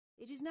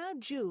It is now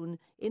June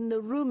in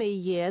the Rumi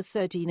year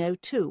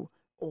 1302,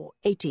 or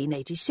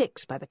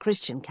 1886 by the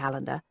Christian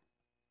calendar.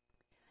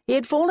 He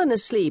had fallen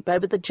asleep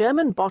over the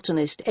German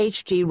botanist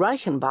H.G.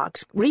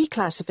 Reichenbach's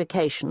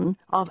reclassification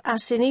of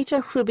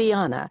Asinita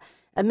rubiana,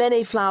 a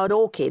many-flowered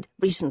orchid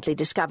recently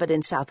discovered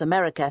in South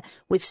America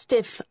with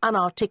stiff,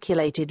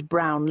 unarticulated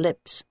brown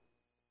lips.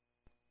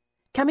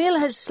 Camille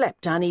has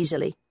slept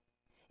uneasily.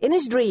 In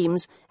his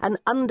dreams, an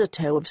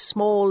undertow of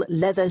small,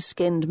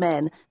 leather-skinned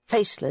men,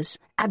 faceless,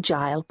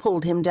 agile,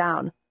 pulled him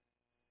down.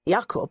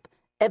 Jakob,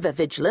 ever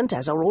vigilant,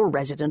 as are all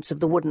residents of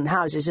the wooden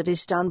houses of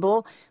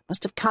Istanbul,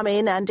 must have come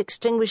in and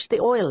extinguished the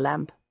oil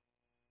lamp.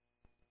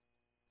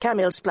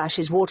 Camille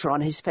splashes water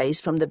on his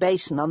face from the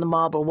basin on the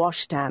marble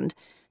washstand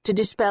to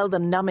dispel the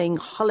numbing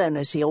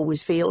hollowness he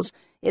always feels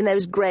in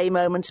those grey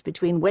moments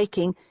between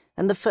waking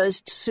and the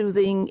first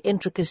soothing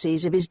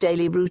intricacies of his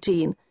daily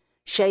routine,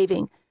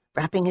 shaving,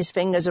 wrapping his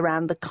fingers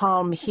around the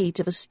calm heat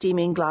of a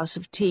steaming glass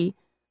of tea,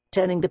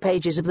 turning the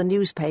pages of the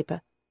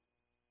newspaper.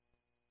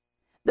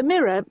 The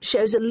mirror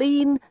shows a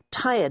lean,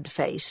 tired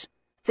face,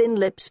 thin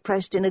lips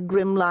pressed in a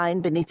grim line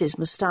beneath his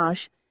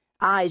moustache,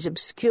 eyes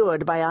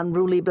obscured by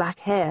unruly black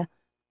hair.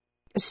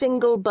 A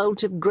single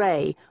bolt of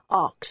grey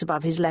arcs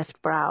above his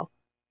left brow.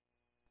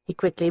 He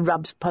quickly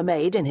rubs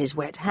pomade in his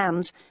wet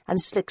hands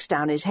and slicks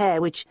down his hair,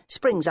 which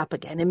springs up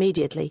again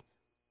immediately.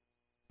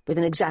 With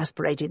an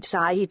exasperated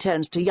sigh, he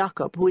turns to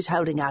Jakob, who is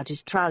holding out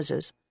his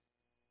trousers.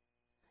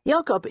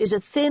 Jakob is a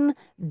thin,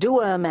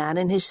 dour man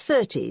in his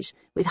 30s,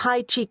 with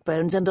high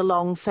cheekbones and a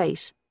long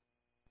face.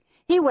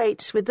 He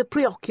waits with the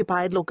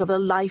preoccupied look of a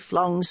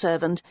lifelong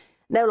servant,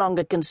 no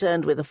longer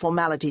concerned with the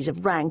formalities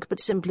of rank, but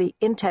simply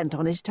intent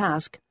on his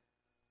task.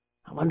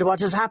 "I wonder what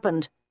has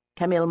happened,"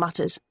 Camille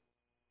mutters.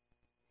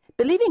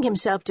 Believing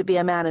himself to be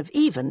a man of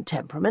even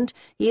temperament,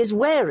 he is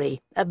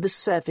wary of the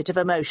surfeit of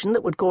emotion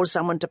that would cause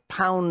someone to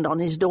pound on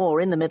his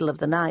door in the middle of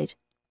the night.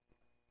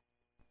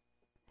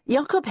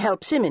 Jakob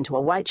helps him into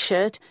a white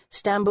shirt,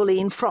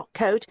 Stamboline frock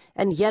coat,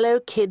 and yellow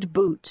kid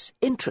boots,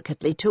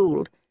 intricately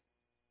tooled.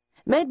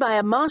 Made by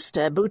a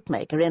master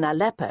bootmaker in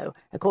Aleppo,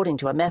 according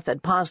to a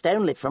method passed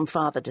only from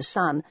father to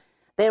son,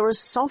 they are as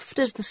soft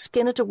as the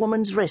skin at a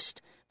woman's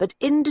wrist, but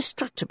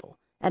indestructible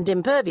and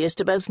impervious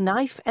to both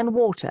knife and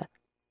water.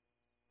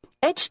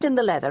 Etched in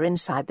the leather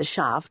inside the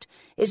shaft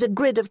is a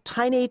grid of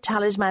tiny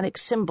talismanic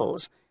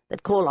symbols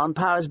that call on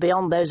powers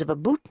beyond those of a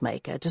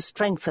bootmaker to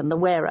strengthen the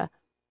wearer.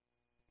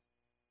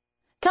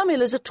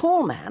 Camille is a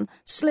tall man,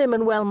 slim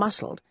and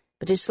well-muscled,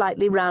 but his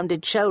slightly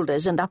rounded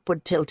shoulders and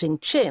upward-tilting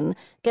chin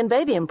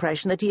convey the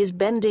impression that he is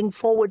bending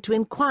forward to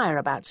inquire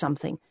about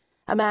something,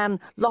 a man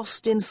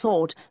lost in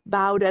thought,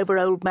 bowed over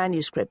old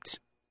manuscripts.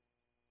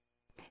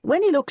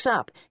 When he looks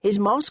up, his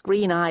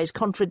moss-green eyes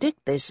contradict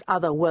this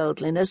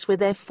otherworldliness with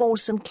their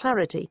force and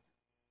clarity.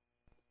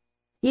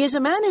 He is a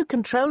man who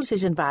controls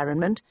his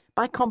environment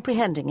by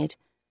comprehending it.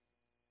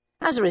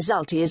 As a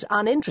result, he is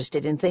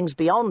uninterested in things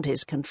beyond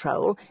his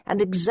control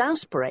and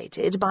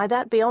exasperated by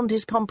that beyond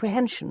his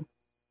comprehension.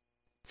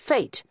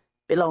 Fate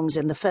belongs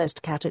in the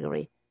first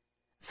category.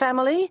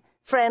 Family,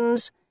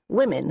 friends,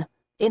 women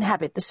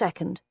inhabit the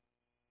second.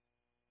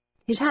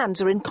 His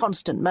hands are in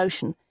constant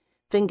motion,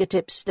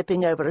 fingertips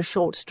slipping over a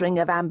short string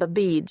of amber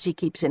beads he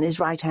keeps in his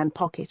right-hand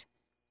pocket.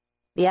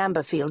 The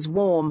amber feels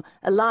warm,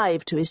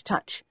 alive to his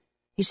touch.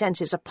 He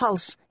senses a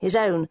pulse, his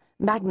own,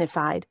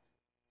 magnified.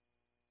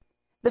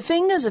 The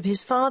fingers of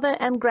his father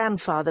and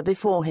grandfather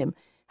before him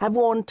have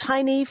worn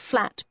tiny,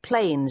 flat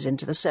planes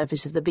into the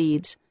surface of the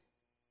beads.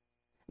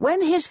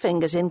 When his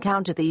fingers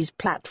encounter these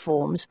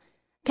platforms,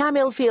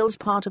 Camille feels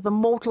part of a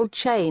mortal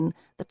chain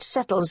that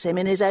settles him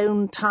in his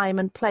own time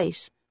and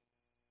place.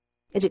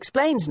 It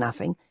explains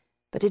nothing,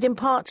 but it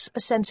imparts a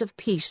sense of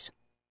peace.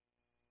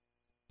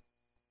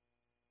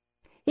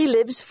 He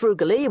lives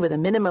frugally, with a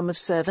minimum of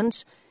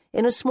servants,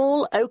 in a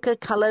small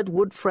ochre-coloured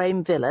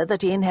wood-frame villa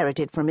that he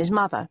inherited from his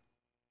mother.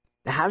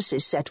 The house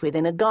is set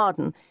within a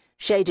garden,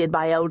 shaded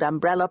by old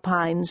umbrella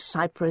pines,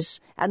 cypress,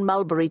 and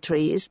mulberry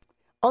trees,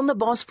 on the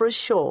Bosphorus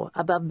shore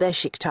above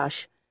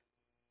Beşiktaş.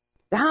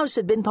 The house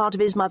had been part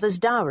of his mother's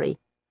dowry.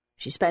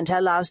 She spent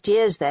her last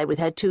years there with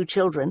her 2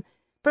 children,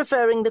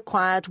 preferring the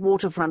quiet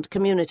waterfront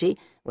community,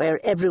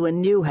 where everyone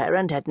knew her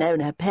and had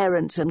known her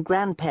parents and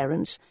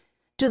grandparents,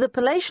 to the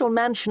palatial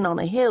mansion on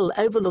a hill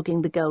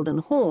overlooking the Golden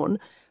Horn,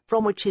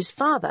 from which his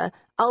father,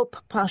 Alp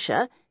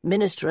Pasha,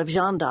 Minister of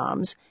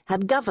Gendarmes,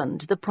 had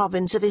governed the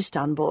province of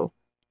Istanbul.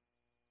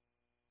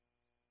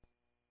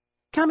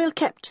 Camille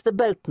kept the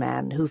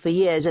boatman who for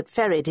years had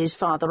ferried his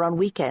father on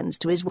weekends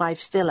to his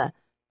wife's villa.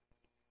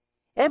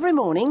 Every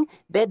morning,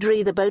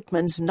 Bedri the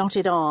boatman's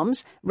knotted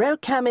arms row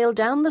Camille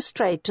down the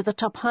strait to the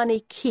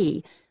Tophani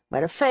quay,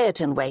 where a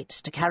phaeton waits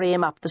to carry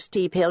him up the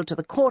steep hill to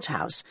the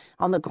courthouse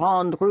on the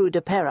Grande Rue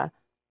de Pera.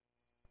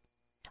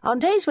 On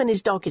days when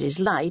his docket is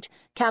light,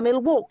 Camille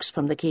walks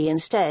from the quay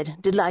instead,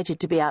 delighted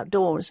to be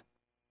outdoors.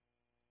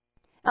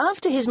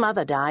 After his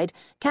mother died,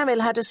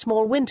 Camille had a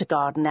small winter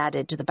garden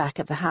added to the back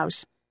of the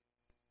house.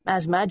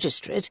 As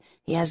magistrate,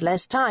 he has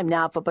less time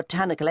now for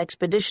botanical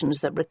expeditions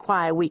that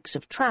require weeks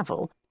of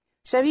travel,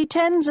 So he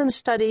tends and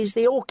studies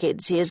the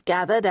orchids he has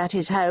gathered at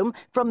his home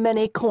from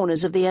many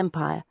corners of the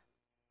empire.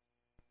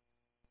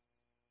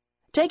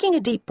 Taking a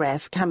deep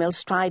breath, Camille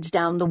strides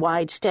down the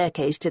wide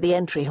staircase to the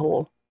entry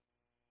hall.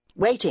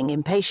 Waiting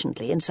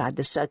impatiently inside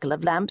the circle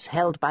of lamps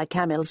held by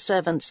Camille's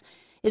servants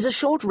is a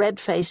short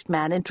red-faced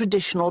man in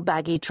traditional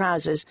baggy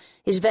trousers,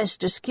 his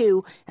vest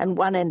askew and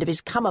one end of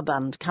his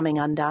cummerbund coming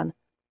undone.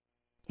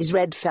 His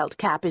red felt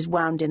cap is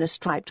wound in a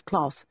striped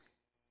cloth.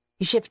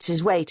 He shifts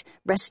his weight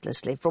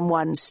restlessly from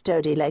one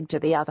sturdy leg to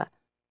the other.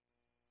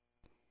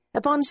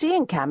 Upon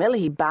seeing Camille,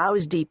 he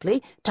bows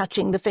deeply,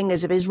 touching the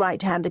fingers of his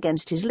right hand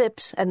against his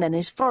lips and then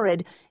his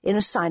forehead in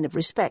a sign of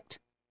respect.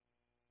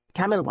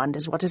 Camille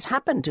wonders what has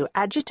happened to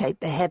agitate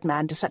the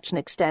headman to such an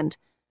extent.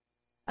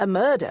 A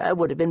murder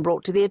would have been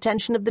brought to the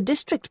attention of the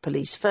district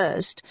police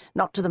first,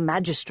 not to the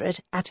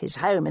magistrate at his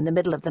home in the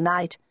middle of the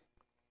night.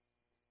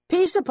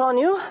 "Peace upon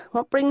you.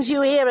 What brings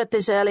you here at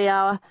this early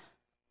hour?"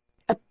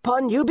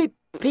 "Upon you be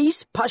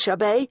peace, Pasha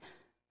Bey,"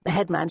 the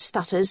headman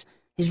stutters,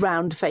 his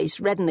round face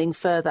reddening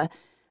further.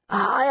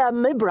 "I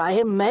am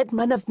Ibrahim,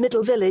 headman of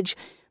Middle Village.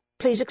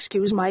 Please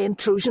excuse my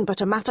intrusion,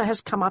 but a matter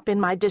has come up in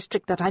my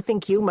district that I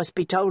think you must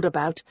be told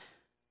about."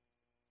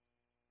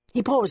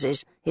 He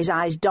pauses, his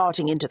eyes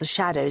darting into the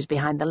shadows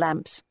behind the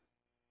lamps.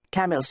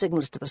 Camille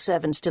signals to the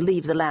servants to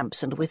leave the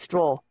lamps and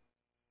withdraw.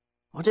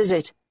 "What is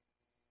it?"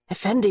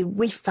 "Effendi,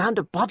 we found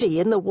a body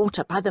in the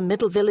water by the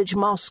Middle Village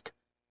Mosque."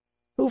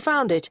 "Who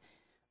found it?"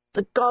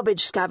 "The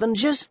garbage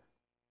scavengers."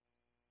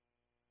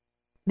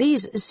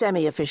 These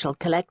semi-official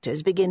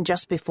collectors begin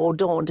just before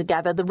dawn to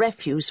gather the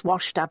refuse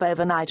washed up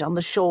overnight on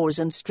the shores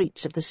and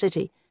streets of the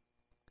city.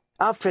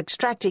 After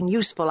extracting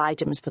useful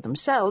items for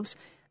themselves,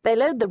 they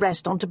load the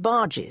rest onto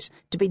barges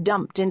to be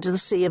dumped into the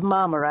Sea of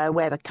Marmara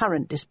where the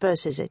current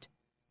disperses it.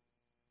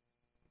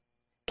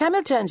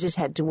 Camille turns his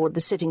head toward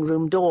the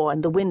sitting-room door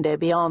and the window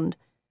beyond.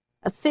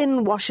 A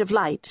thin wash of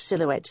light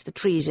silhouettes the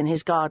trees in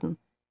his garden.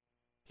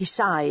 He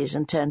sighs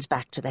and turns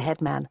back to the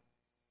headman.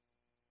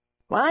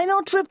 "Why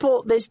not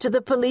report this to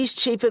the police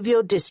chief of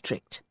your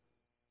district?"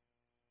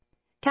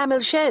 Camille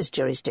shares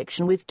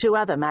jurisdiction with two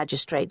other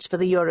magistrates for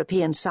the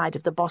European side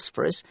of the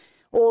Bosphorus,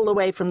 all the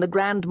way from the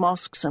grand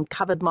mosques and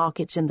covered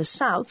markets in the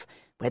south,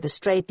 where the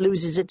strait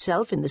loses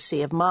itself in the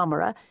Sea of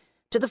Marmara,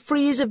 to the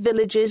frieze of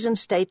villages and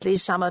stately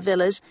summer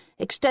villas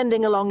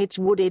extending along its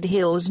wooded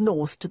hills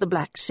north to the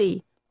Black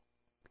Sea.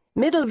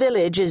 Middle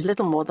Village is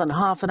little more than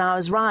half an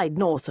hour's ride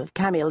north of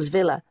Camille's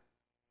villa.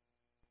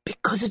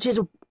 "Because it is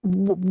a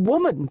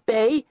woman,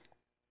 Bey,"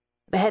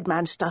 the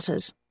headman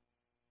stutters.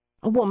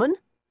 "A woman?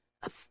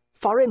 A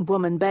foreign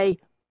woman, Bey.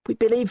 We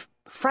believe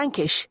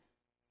Frankish."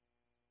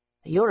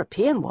 "A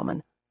European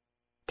woman?"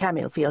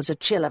 Camille feels a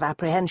chill of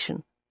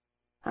apprehension.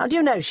 "How do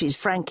you know she's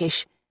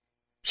Frankish?"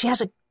 "She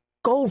has a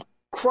gold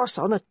cross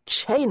on a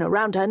chain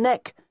around her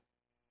neck."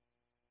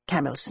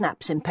 Camille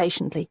snaps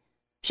impatiently.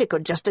 "She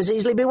could just as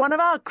easily be one of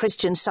our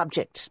Christian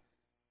subjects."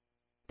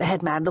 The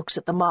headman looks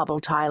at the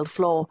marble-tiled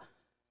floor.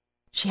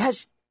 "She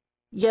has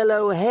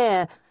yellow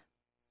hair,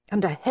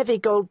 and a heavy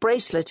gold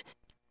bracelet,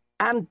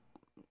 and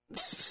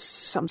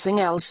something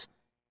else."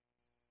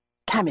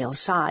 Camille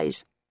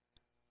sighs.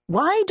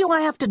 "Why do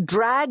I have to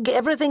drag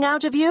everything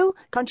out of you?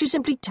 Can't you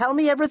simply tell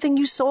me everything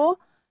you saw?"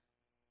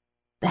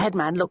 The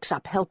headman looks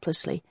up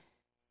helplessly.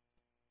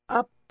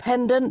 "A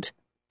pendant,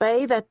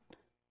 Bey, that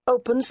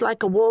opens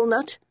like a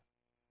walnut."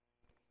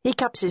 He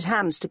cups his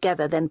hands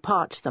together, then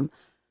parts them.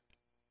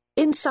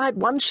 "Inside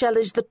one shell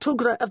is the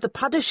Tugra of the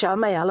Padishah,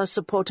 may Allah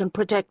support and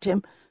protect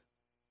him."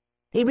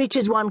 He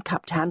reaches one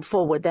cupped hand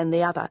forward, then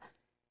the other.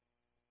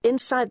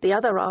 "Inside the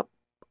other are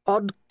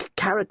odd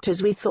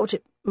characters. We thought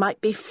it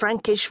might be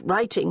Frankish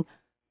writing."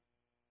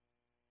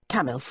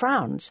 Camille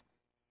frowns.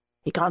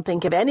 He can't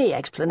think of any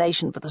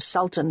explanation for the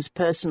Sultan's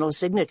personal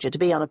signature to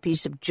be on a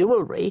piece of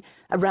jewellery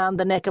around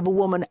the neck of a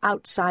woman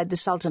outside the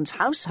Sultan's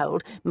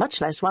household, much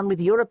less one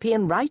with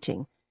European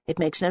writing. It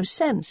makes no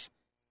sense.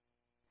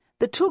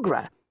 The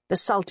Tugra, the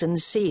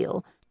Sultan's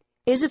seal,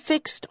 is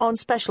affixed on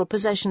special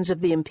possessions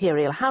of the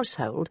imperial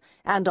household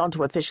and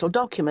onto official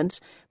documents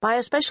by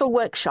a special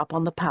workshop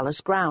on the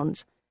palace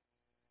grounds.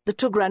 The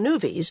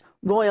Tugranuvis,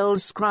 royal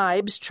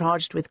scribes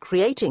charged with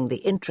creating the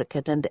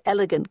intricate and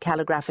elegant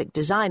calligraphic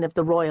design of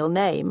the royal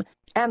name,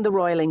 and the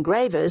royal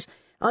engravers,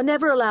 are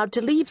never allowed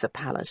to leave the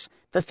palace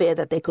for fear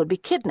that they could be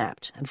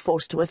kidnapped and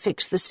forced to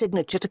affix the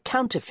signature to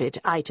counterfeit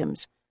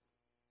items.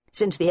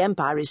 Since the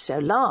empire is so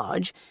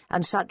large,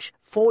 and such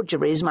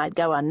forgeries might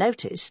go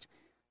unnoticed,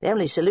 the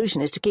only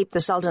solution is to keep the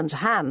Sultan's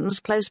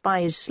hands close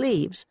by his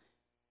sleeves.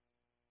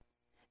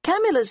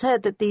 Camille has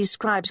heard that these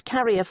scribes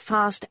carry a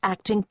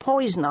fast-acting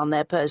poison on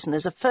their person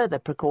as a further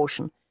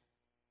precaution.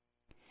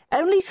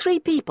 Only 3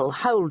 people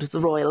hold the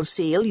royal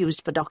seal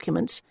used for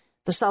documents: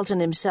 the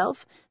Sultan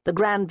himself, the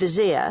Grand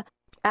Vizier,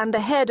 and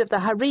the head of the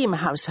harem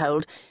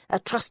household, a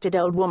trusted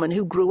old woman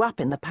who grew up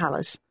in the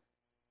palace.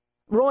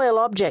 Royal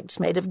objects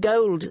made of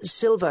gold,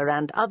 silver,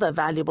 and other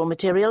valuable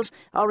materials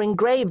are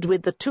engraved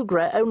with the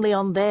Tugra only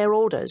on their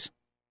orders.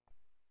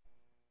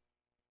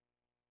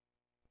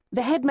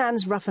 The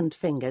headman's roughened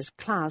fingers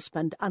clasp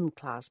and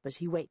unclasp as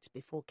he waits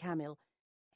before Camille.